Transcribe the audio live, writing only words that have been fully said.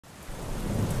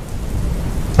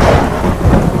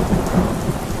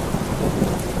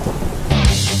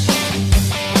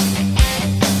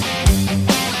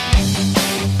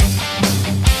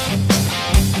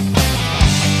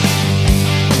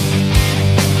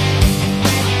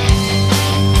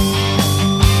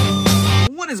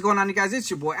on, you guys? It's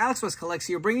your boy Alex West Collects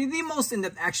here, bringing you the most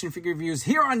in-depth action figure reviews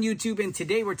here on YouTube. And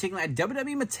today we're taking a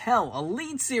WWE Mattel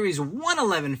Elite Series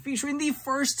 111, featuring the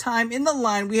first time in the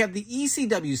line. We have the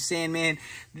ECW Sandman,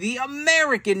 the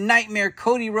American Nightmare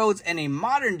Cody Rhodes, and a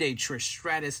modern-day Trish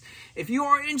Stratus. If you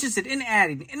are interested in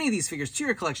adding any of these figures to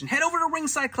your collection, head over to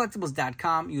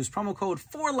ringsidecollectibles.com. Use promo code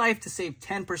 4LIFE to save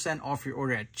 10% off your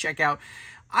order at checkout.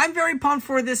 I'm very pumped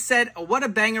for this set. What a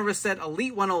banger of a set,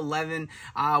 Elite 111.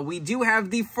 We do have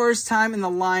the first time in the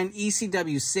line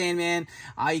ECW Sandman.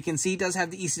 You can see he does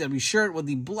have the ECW shirt with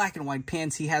the black and white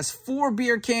pants. He has 4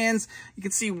 beer cans. You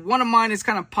can see one of mine is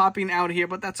kind of popping out here,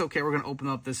 but that's okay. We're going to open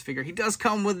up this figure. He does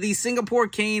come with the Singapore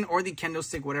cane or the kendo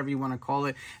stick, whatever you want to call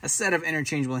it. A set of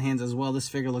interchangeable hands as well. This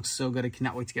figure looks so good. I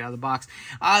cannot wait to get out of the box.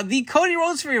 The Cody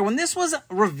Rhodes figure, when this was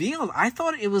revealed, I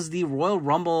thought it was the Royal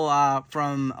Rumble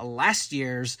from last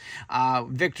year.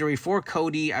 Victory for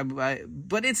Cody,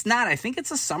 but it's not. I think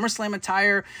it's a SummerSlam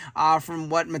attire from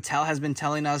what Mattel has been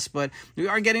telling us, but we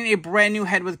are getting a brand new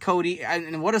head with Cody,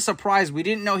 and what a surprise. We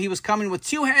didn't know he was coming with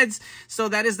 2 heads, so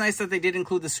that is nice that they did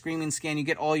include the Screaming Scan. You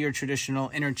get all your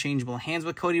traditional interchangeable hands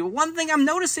with Cody. But one thing I'm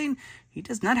noticing, he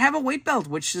does not have a weight belt,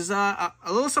 which is a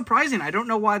little surprising. I don't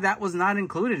know why that was not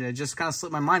included. It just kind of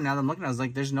slipped my mind. Now that I'm looking at it, I was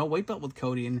like, there's no weight belt with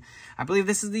Cody. And I believe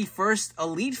this is the first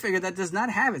Elite figure that does not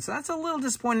have it. So that's a little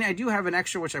disappointing. I do have an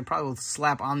extra, which I probably will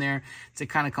slap on there to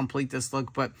kind of complete this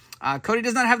look. But Cody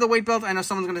does not have the weight belt. I know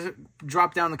someone's going to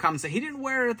drop down in the comments and say he didn't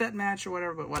wear it at that match or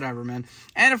whatever, but whatever, man.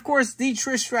 And, of course, the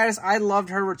Trish Stratus. I loved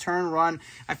her return run.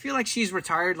 I feel like she's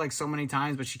retired like so many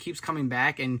times, but she keeps coming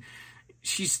back, and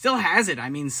she still has it.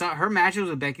 I mean, her matches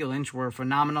with Becky Lynch were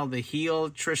phenomenal. The heel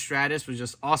Trish Stratus was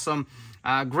just awesome.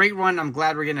 Great run. I'm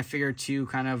glad we're getting a figure to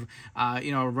kind of,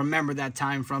 remember that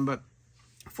time from. But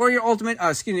for your ultimate,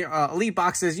 Elite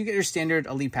boxes, you get your standard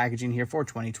Elite packaging here for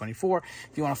 2024.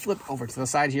 If you want to flip over to the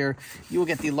side here, you will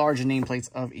get the large nameplates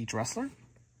of each wrestler.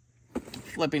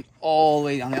 Flipping all the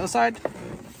way on the other side,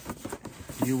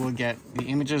 you will get the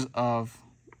images of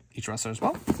each wrestler as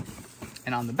well.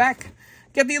 And on the back,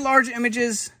 get the large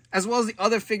images as well as the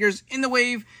other figures in the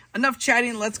wave. Enough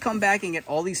chatting. Let's come back and get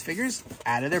all these figures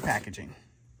out of their packaging.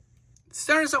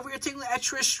 Starting us off, we are taking that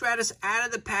Trish Stratus out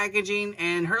of the packaging,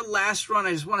 and her last run,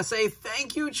 I just want to say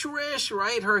thank you, Trish,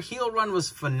 right? Her heel run was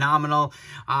phenomenal.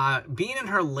 Being in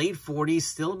her late 40s,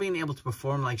 still being able to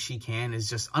perform like she can is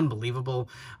just unbelievable.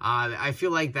 I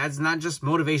feel like that's not just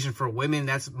motivation for women,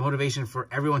 that's motivation for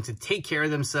everyone to take care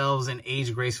of themselves and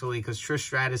age gracefully, because Trish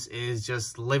Stratus is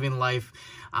just living life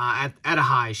at a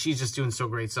high. She's just doing so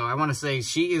great. So I want to say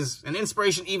she is an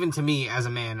inspiration even to me as a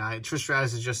man. Trish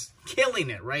Stratus is just killing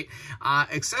it, right?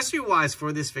 Accessory-wise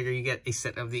for this figure, you get a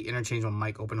set of the interchangeable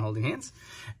mic open holding hands,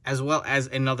 as well as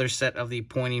another set of the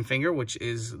pointing finger, which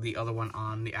is the other one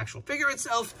on the actual figure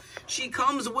itself. She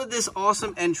comes with this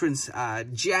awesome entrance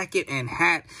jacket and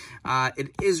hat.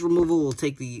 It is removable. We'll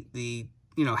take the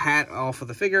hat off of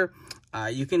the figure.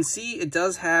 You can see it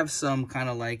does have some kind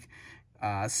of like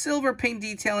silver paint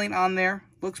detailing on there.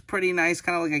 Looks pretty nice,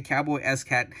 kind of like a cowboy-esque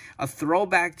hat. A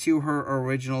throwback to her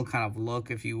original kind of look,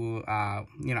 if you,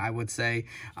 I would say.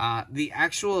 The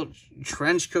actual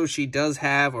trench coat she does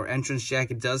have, or entrance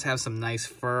jacket, does have some nice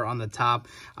fur on the top.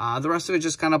 The rest of it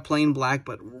just kind of plain black,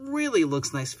 but really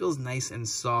looks nice, feels nice and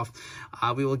soft.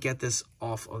 We will get this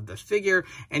off of the figure.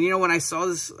 And, when I saw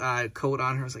this coat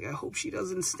on her, I was like, I hope she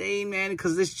doesn't stain, man,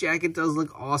 because this jacket does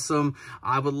look awesome.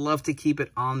 I would love to keep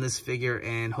it on this figure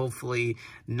and hopefully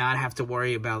not have to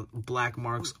worry about black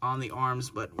marks on the arms,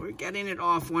 but we're getting it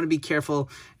off. Want to be careful.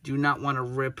 Do not want to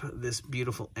rip this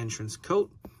beautiful entrance coat.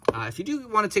 If you do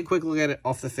want to take a quick look at it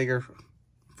off the figure,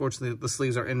 fortunately the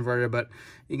sleeves are inverted, but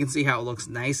you can see how it looks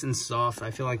nice and soft.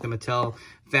 I feel like the Mattel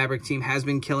fabric team has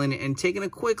been killing it. And taking a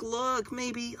quick look,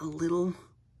 maybe a little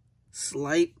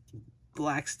slight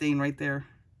black stain right there.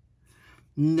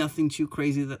 Nothing too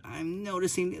crazy that I'm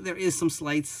noticing. There is some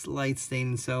slight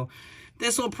staining, so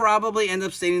this will probably end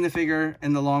up staining the figure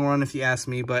in the long run, if you ask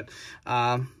me, but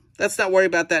let's not worry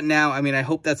about that now. I mean, I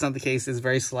hope that's not the case. It's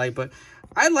very slight, but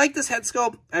I like this head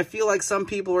sculpt. I feel like some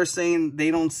people are saying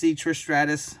they don't see Trish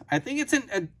Stratus. I think it's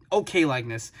an okay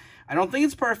likeness. I don't think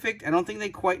it's perfect. I don't think they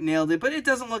quite nailed it, but it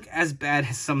doesn't look as bad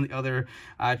as some of the other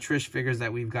Trish figures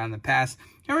that we've got in the past.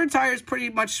 Her attire is pretty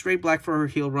much straight black for her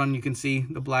heel run. You can see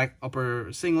the black upper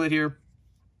singlet here.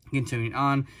 Continuing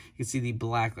on, you can see the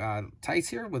black tights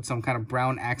here with some kind of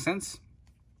brown accents.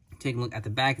 Take a look at the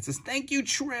back. It says, thank you,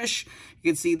 Trish.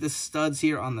 You can see the studs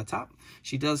here on the top.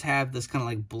 She does have this kind of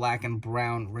like black and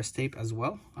brown wrist tape as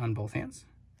well on both hands.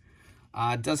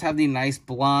 It does have the nice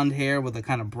blonde hair with a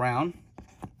kind of brown.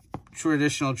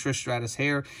 traditional Trish Stratus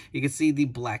hair. You can see the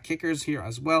black kickers here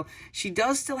as well. She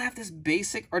does still have this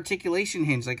basic articulation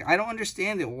hinge. Like, I don't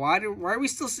understand it. Why are we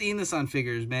still seeing this on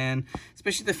figures, man?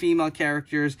 Especially the female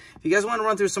characters. If you guys want to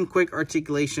run through some quick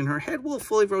articulation, her head will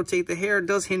fully rotate. The hair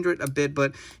does hinder it a bit,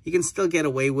 but you can still get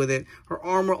away with it. Her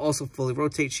arm will also fully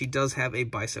rotate. She does have a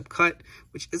bicep cut,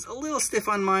 which is a little stiff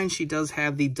on mine. She does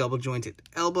have the double jointed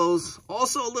elbows,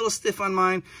 also a little stiff on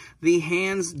mine. The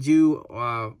hands do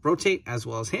rotate as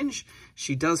well as hinge.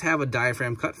 She does have a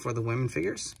diaphragm cut for the women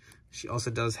figures. She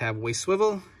also does have waist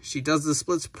swivel. She does the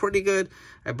splits pretty good.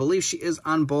 I believe she is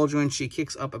on ball joint. She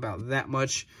kicks up about that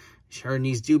much. Her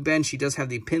knees do bend. She does have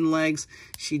the pin legs.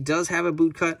 She does have a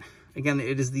boot cut. Again,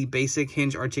 it is the basic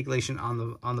hinge articulation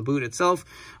on the boot itself,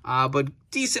 but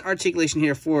decent articulation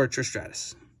here for Trish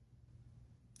Stratus.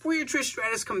 For your Trish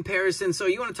Stratus comparison, so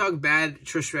you want to talk bad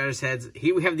Trish Stratus heads,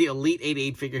 here we have the Elite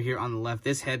 88 figure here on the left.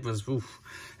 This head was, oof.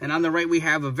 And on the right, we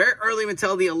have a very early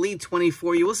Mattel, the Elite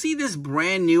 24. You will see this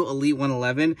brand new Elite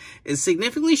 111 is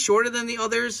significantly shorter than the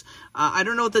others. I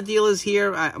don't know what the deal is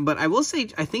here, but I will say,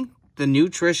 I think the new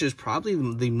Trish is probably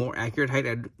the more accurate height.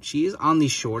 She is on the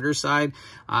shorter side.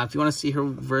 If you want to see her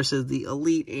versus the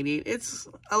Elite 88, it's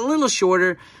a little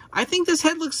shorter. I think this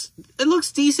head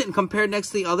looks decent compared next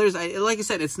to the others. Like I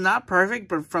said, it's not perfect,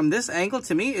 but from this angle,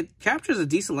 to me, it captures a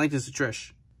decent likeness to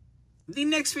Trish. The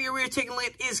next figure we're taking a look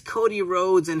at is Cody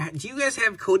Rhodes. And do you guys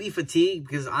have Cody fatigue?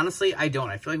 Because honestly, I don't.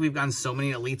 I feel like we've gotten so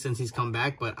many Elites since he's come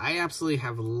back, but I absolutely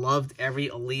have loved every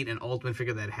Elite and Ultimate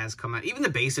figure that has come out. Even the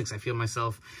basics, I feel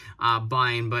myself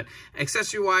buying. But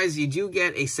accessory-wise, you do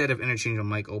get a set of interchangeable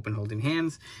mic open holding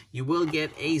hands. You will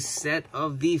get a set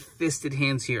of the fisted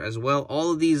hands here as well.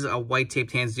 All of these white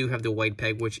taped hands do have the white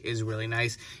peg, which is really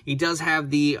nice. He does have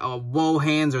the woe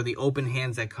hands or the open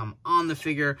hands that come on the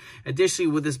figure.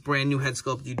 Additionally, with this brand new head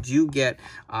sculpt, you do get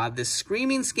this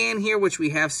screaming scan here, which we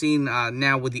have seen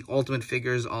now with the Ultimate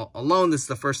figures alone. This is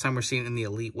the first time we're seeing it in the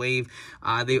Elite wave.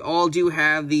 They all do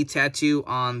have the tattoo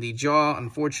on the jaw,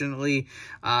 unfortunately.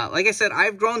 Like I said,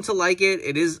 I've grown to like it.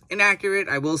 It is inaccurate,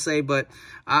 I will say, but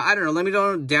I don't know. Let me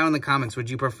know down in the comments.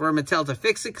 Would you prefer Mattel to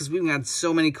fix it? Because we've got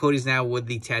so many Codys now with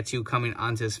the tattoo coming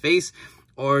onto his face.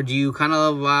 Or do you kind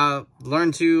of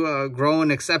learn to grow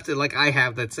and accept it like I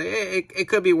have, that say, hey, it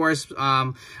could be worse.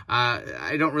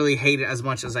 I don't really hate it as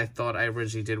much as I thought I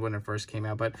originally did when it first came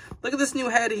out. But look at this new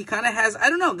head. He kind of has, I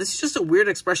don't know, this is just a weird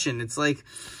expression. It's like,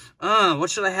 what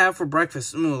should I have for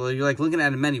breakfast? You're like looking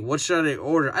at a menu. What should I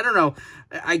order? I don't know.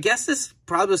 I guess this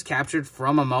probably was captured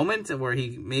from a moment where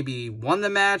he maybe won the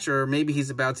match, or maybe he's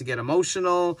about to get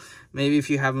emotional. Maybe if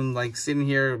you have him like sitting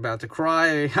here about to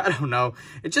cry, I don't know.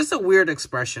 It's just a weird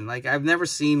expression. Like I've never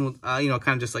seen, kind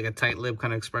of just like a tight lip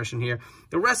kind of expression here.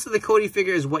 The rest of the Cody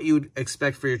figure is what you'd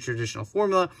expect for your traditional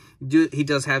formula. He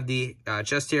does have the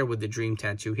chest hair with the dream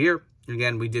tattoo here.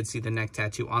 Again, we did see the neck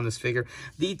tattoo on this figure.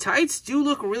 The tights do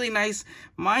look really nice.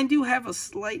 Mine do have a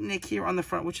slight nick here on the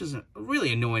front, which is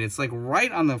really annoying. It's like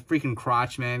right on the freaking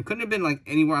crotch, man. Couldn't have been like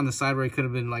anywhere on the side where it could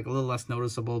have been like a little less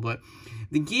noticeable. But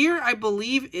the gear, I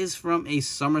believe, is from a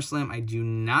SummerSlam. I do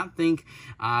not think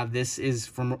this is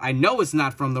from, I know it's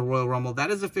not from the Royal Rumble.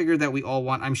 That is a figure that we all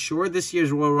want. I'm sure this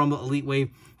year's Royal Rumble Elite Wave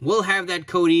will have that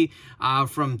Cody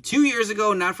from 2 years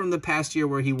ago, not from the past year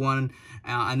where he won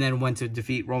and then went to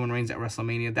defeat Roman Reigns at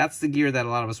WrestleMania. That's the gear that a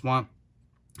lot of us want.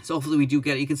 So hopefully we do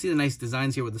get it. You can see the nice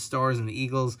designs here with the stars and the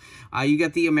eagles. You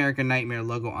get the American Nightmare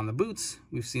logo on the boots.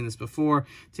 We've seen this before.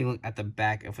 Take a look at the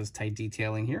back of his tight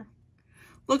detailing here.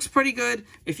 Looks pretty good.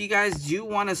 If you guys do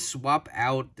want to swap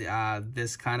out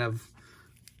this kind of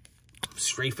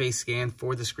straight face scan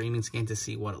for the screaming scan to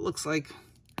see what it looks like,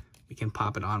 we can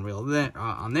pop it on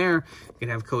there. You can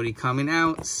have Cody coming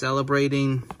out,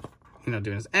 celebrating,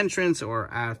 doing his entrance, or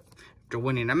after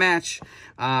winning a match.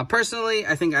 Personally,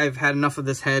 I think I've had enough of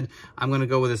this head. I'm going to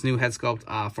go with this new head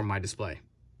sculpt for my display.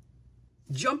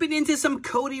 Jumping into some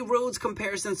Cody Rhodes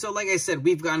comparisons. So like I said,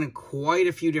 we've gotten quite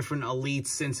a few different Elites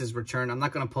since his return. I'm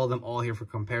not going to pull them all here for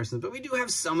comparisons, but we do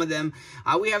have some of them.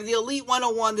 We have the Elite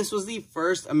 101. This was the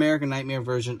first American Nightmare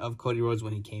version of Cody Rhodes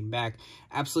when he came back.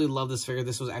 Absolutely love this figure.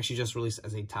 This was actually just released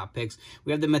as a top picks.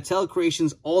 We have the Mattel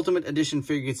Creations Ultimate Edition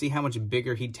figure. You can see how much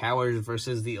bigger he towers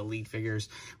versus the Elite figures.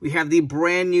 We have the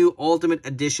brand new Ultimate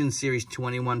Edition Series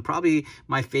 21. Probably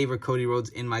my favorite Cody Rhodes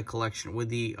in my collection, with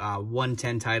the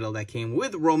 110 title that came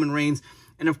with Roman Reigns.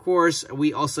 And of course,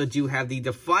 we also do have the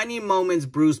Defining Moments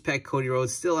Bruised Pec Cody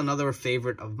Rhodes, still another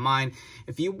favorite of mine.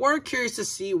 If you were curious to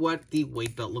see what the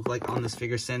weight belt looked like on this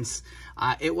figure, since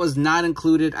it was not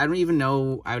included, I don't even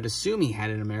know, I would assume he had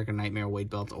an American Nightmare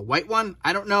weight belt, a white one.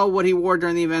 I don't know what he wore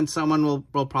during the event. Someone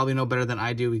will probably know better than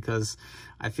I do, because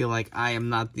I feel like I am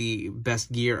not the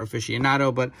best gear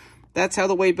aficionado, but that's how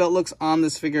the weight belt looks on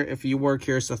this figure. If you were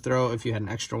curious to throw, if you had an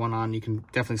extra one on, you can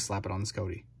definitely slap it on this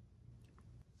Cody.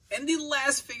 And the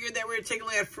last figure that we're taking a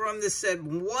look at from this set,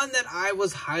 one that I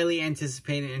was highly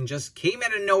anticipating and just came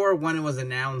out of nowhere when it was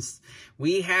announced.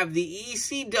 We have the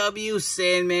ECW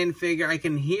Sandman figure. I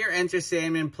can hear Enter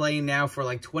Sandman playing now for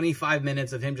like 25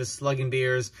 minutes of him just slugging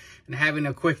beers and having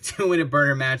a quick 2-minute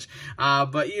burner match.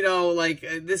 But, you know, like,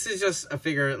 this is just a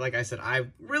figure, like I said, I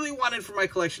really wanted for my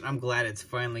collection. I'm glad it's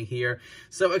finally here.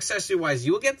 So, accessory-wise,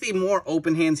 you will get the more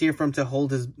open hands here for him to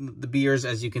hold the beers,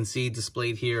 as you can see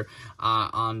displayed here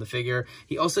on the figure.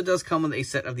 He also does come with a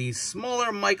set of these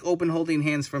smaller mic open holding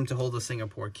hands for him to hold the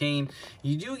Singapore cane.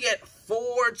 You do get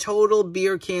 4 total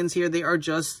beer cans here. They are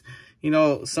just, you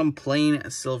know, some plain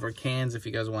silver cans if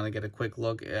you guys want to get a quick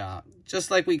look. Just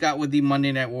like we got with the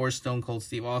Monday Night War Stone Cold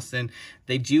Steve Austin.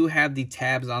 They do have the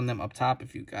tabs on them up top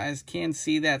if you guys can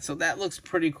see that. So that looks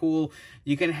pretty cool.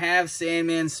 You can have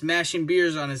Sandman smashing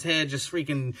beers on his head, just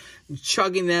freaking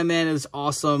chugging them in. It was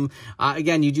awesome.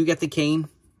 Again, you do get the cane,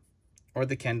 or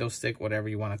the kendo stick, whatever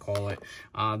you want to call it.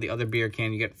 The other beer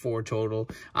can, you get 4 total.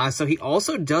 So he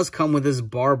also does come with this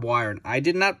barbed wire. And I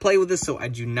did not play with this, so I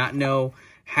do not know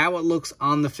how it looks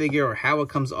on the figure or how it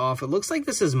comes off. It looks like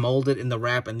this is molded in the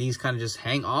wrap, and these kind of just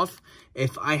hang off,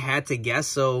 if I had to guess.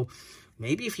 So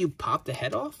maybe if you pop the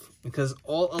head off, because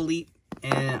all Elite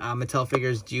and Mattel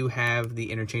figures do have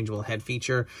the interchangeable head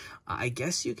feature. I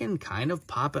guess you can kind of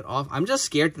pop it off. I'm just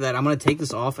scared that I'm going to take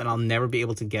this off and I'll never be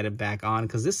able to get it back on,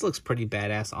 because this looks pretty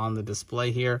badass on the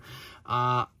display here.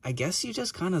 I guess you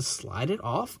just kind of slide it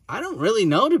off. I don't really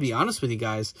know, to be honest with you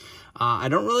guys.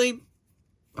 I'm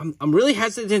really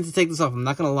hesitant to take this off. I'm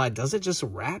not going to lie. Does it just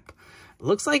wrap? It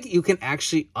looks like you can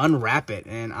actually unwrap it,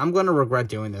 and I'm going to regret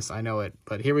doing this. I know it,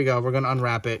 but here we go. We're going to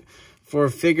unwrap it for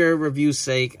figure review's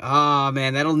sake. Oh,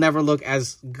 man, that'll never look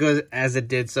as good as it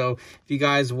did. So if you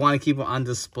guys want to keep it on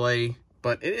display,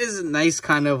 but it is a nice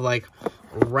kind of like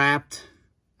wrapped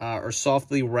or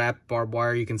softly wrapped barbed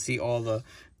wire. You can see all the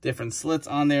different slits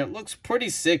on there. It looks pretty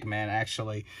sick, man,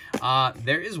 actually.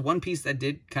 There is one piece that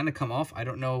did kind of come off. I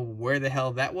don't know where the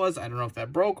hell that was. I don't know if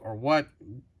that broke or what.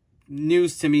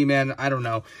 News to me, man. I don't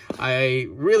know. I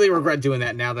really regret doing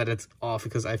that now that it's off,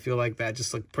 because I feel like that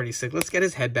just looked pretty sick. Let's get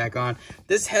his head back on.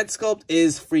 This head sculpt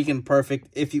is freaking perfect,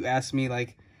 if you ask me.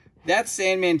 Like, that's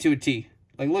Sandman to a T.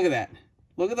 Like, look at that.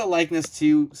 Look at the likeness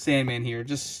to Sandman here.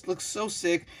 Just looks so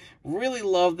sick. Really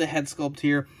love the head sculpt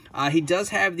here. He does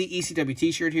have the ECW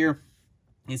t-shirt here.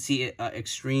 You see it,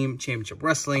 Extreme Championship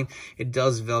Wrestling. It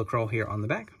does Velcro here on the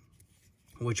back,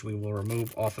 which we will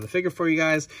remove off of the figure for you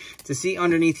guys. To see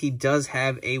underneath, he does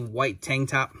have a white tank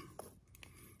top.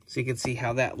 So you can see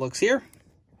how that looks here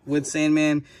with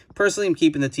Sandman. Personally, I'm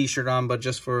keeping the t-shirt on, but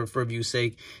just for view's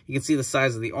sake, you can see the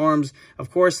size of the arms.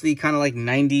 Of course, the kind of like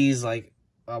 90s like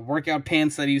workout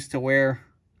pants that I used to wear.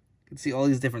 You can see all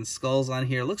these different skulls on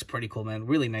here. Looks pretty cool, man.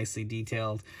 Really nicely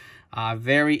detailed.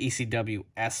 Very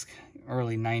ECW-esque,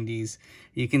 early 90s.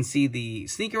 You can see the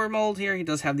sneaker mold here. He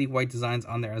does have the white designs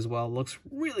on there as well. Looks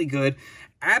really good.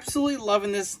 Absolutely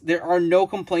loving this. There are no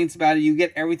complaints about it. You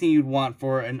get everything you'd want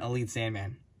for an Elite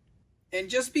Sandman. And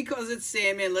just because it's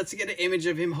Sandman, let's get an image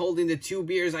of him holding the 2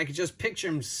 beers. I could just picture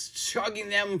him chugging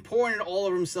them, pouring it all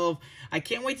over himself. I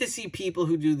can't wait to see people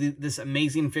who do this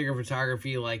amazing figure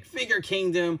photography, like Figure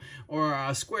Kingdom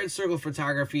or Squared Circle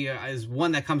Photography is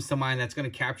one that comes to mind that's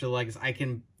going to capture the likeness. I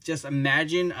can just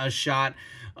imagine a shot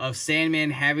of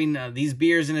Sandman having these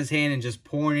beers in his hand and just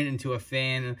pouring it into a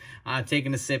fan,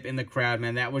 taking a sip in the crowd.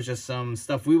 Man, that was just some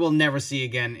stuff we will never see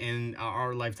again in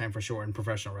our lifetime for sure in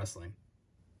professional wrestling.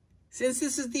 Since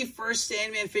this is the first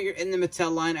Sandman figure in the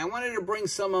Mattel line, I wanted to bring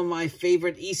some of my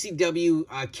favorite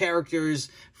ECW characters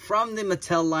from the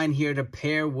Mattel line here to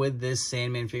pair with this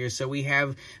Sandman figure. So we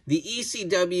have the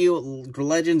ECW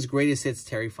Legends Greatest Hits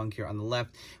Terry Funk here on the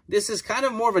left. This is kind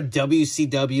of more of a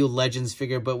WCW Legends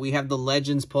figure, but we have the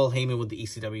Legends Paul Heyman with the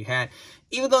ECW hat.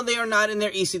 Even though they are not in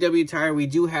their ECW attire, we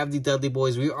do have the Dudley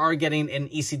Boys. We are getting an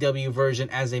ECW version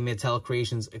as a Mattel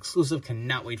Creations exclusive.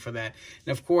 Cannot wait for that.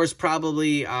 And of course,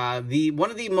 probably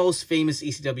one of the most famous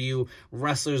ECW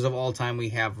wrestlers of all time, we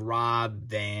have Rob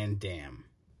Van Dam.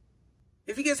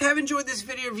 If you guys have enjoyed this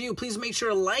video review, please make sure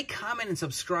to like, comment, and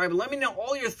subscribe. Let me know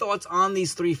all your thoughts on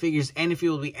these 3 figures and if you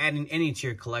will be adding any to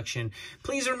your collection.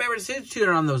 Please remember to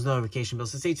turn on those notification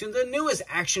bells to stay tuned to the newest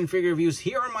action figure reviews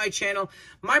here on my channel.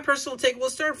 My personal take will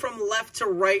start from left to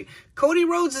right. Cody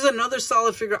Rhodes is another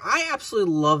solid figure. I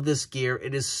absolutely love this gear.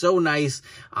 It is so nice.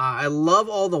 I love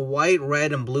all the white,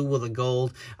 red, and blue with the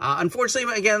gold.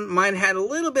 Unfortunately, again, mine had a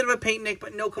little bit of a paint nick,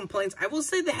 but no complaints. I will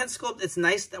say the head sculpt, it's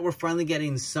nice that we're finally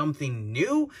getting something new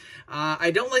new.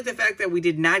 I don't like the fact that we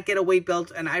did not get a weight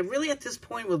belt, and I really, at this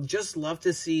point, would just love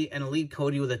to see an Elite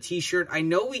Cody with a t-shirt. I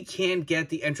know we can't get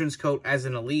the entrance coat as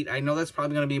an Elite. I know that's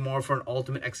probably going to be more for an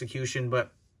Ultimate execution,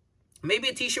 but maybe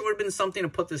a t-shirt would have been something to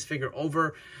put this figure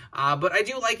over, but I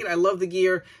do like it. I love the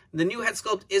gear. The new head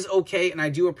sculpt is okay, and I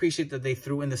do appreciate that they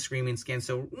threw in the screaming skin,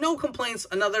 so no complaints.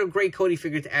 Another great Cody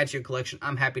figure to add to your collection.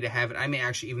 I'm happy to have it. I may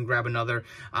actually even grab another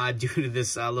due to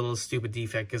this little stupid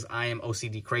defect, because I am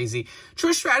OCD crazy.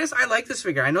 Trish Stratus, I like this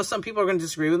figure. I know some people are going to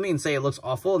disagree with me and say it looks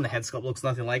awful and the head sculpt looks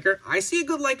nothing like her. I see a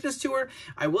good likeness to her.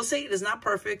 I will say it is not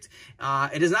perfect.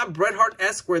 It is not Bret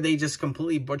Hart-esque where they just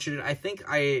completely butchered it. I think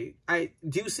I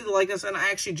do see the likeness, and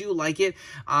I actually do like it.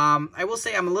 I will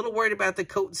say I'm a little worried about the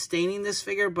coat staining this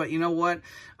figure, but you know what?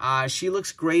 She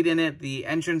looks great in it. The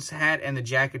entrance hat and the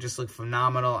jacket just look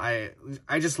phenomenal. I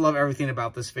just love everything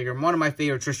about this figure. One of my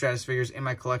favorite Trish Stratus figures in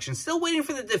my collection. Still waiting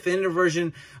for the definitive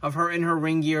version of her in her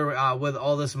ring gear with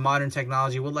all this modern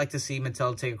technology. Would like to see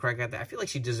Mattel take a crack at that. I feel like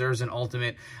she deserves an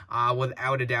Ultimate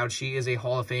without a doubt. She is a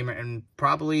Hall of Famer and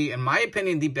probably, in my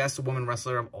opinion, the best woman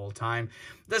wrestler of all time.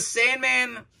 The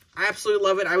Sandman, I absolutely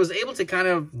love it. I was able to kind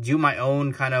of do my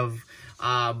own kind of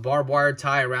barbed wire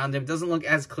tie around him. Doesn't look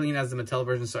as clean as the Mattel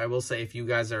version, so I will say if you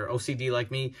guys are OCD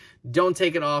like me, don't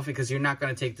take it off, because you're not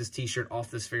going to take this t-shirt off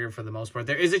this figure for the most part.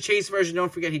 There is a chase version.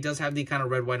 Don't forget, he does have the kind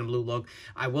of red, white, and blue look.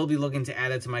 I will be looking to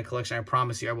add it to my collection. I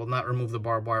promise you, I will not remove the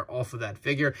barbed wire off of that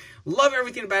figure. Love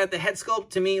everything about it. The head sculpt,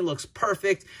 to me, looks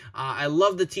perfect. I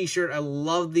love the t-shirt. I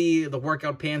love the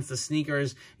workout pants, the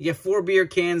sneakers. You get 4 beer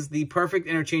cans, the perfect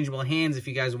interchangeable hands if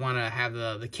you guys want to have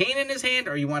the cane in his hand,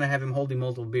 or you want to have him holding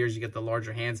multiple beers, you get the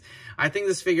larger hands. I think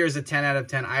this figure is a 10 out of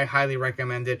 10. I highly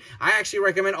recommend it. I actually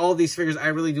recommend all of these figures. I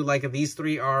really do like it. These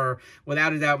 3 are,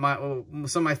 without a doubt,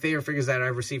 some of my favorite figures that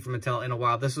I've received from Mattel in a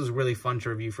while. This was really fun to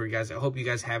review for you guys. I hope you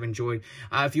guys have enjoyed.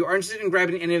 If you are interested in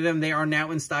grabbing any of them, they are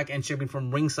now in stock and shipping from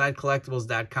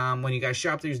ringsidecollectibles.com. When you guys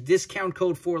shop, there's discount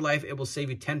code for life. It will save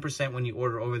you 10% when you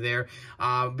order over there.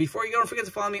 Before you go, don't forget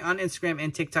to follow me on Instagram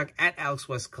and TikTok at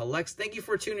AlexWestCollects. Thank you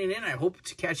for tuning in. I hope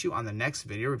to catch you on the next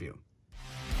video review.